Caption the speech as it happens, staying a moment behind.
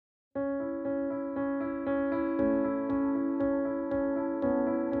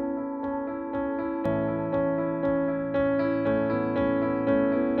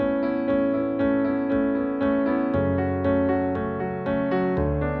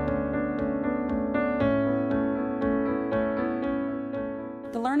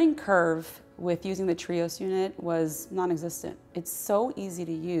learning curve with using the TRIOS unit was non-existent. It's so easy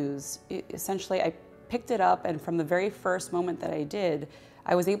to use. Essentially, I picked it up, and from the very first moment that I did,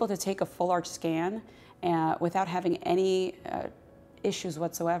 I was able to take a full arch scan without having any issues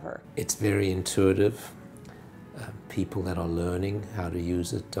whatsoever. It's very intuitive. People that are learning how to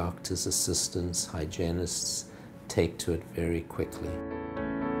use it, doctors, assistants, hygienists, take to it very quickly.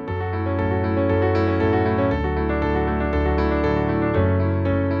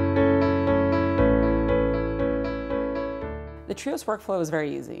 The TRIOS workflow is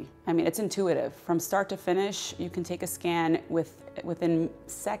very easy. I mean, it's intuitive. From start to finish, you can take a scan within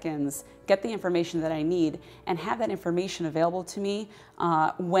seconds, get the information that I need, and have that information available to me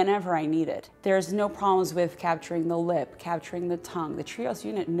whenever I need it. There's no problems with capturing the lip, capturing the tongue. The TRIOS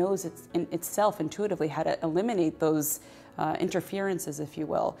unit knows itself intuitively how to eliminate those interferences, if you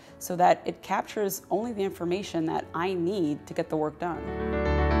will, so that it captures only the information that I need to get the work done.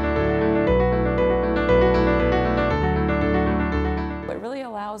 It really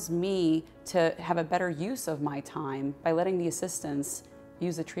allows me to have a better use of my time by letting the assistants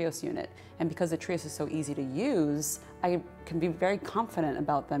use the TRIOS unit. And because the TRIOS is so easy to use, I can be very confident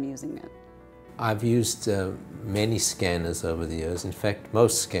about them using it. I've used many scanners over the years, in fact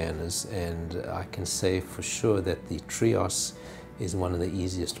most scanners, and I can say for sure that the TRIOS is one of the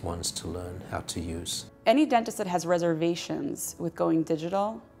easiest ones to learn how to use. Any dentist that has reservations with going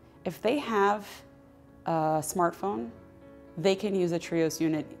digital, if they have a smartphone, they can use a TRIOS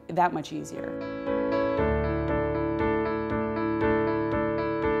unit that much easier.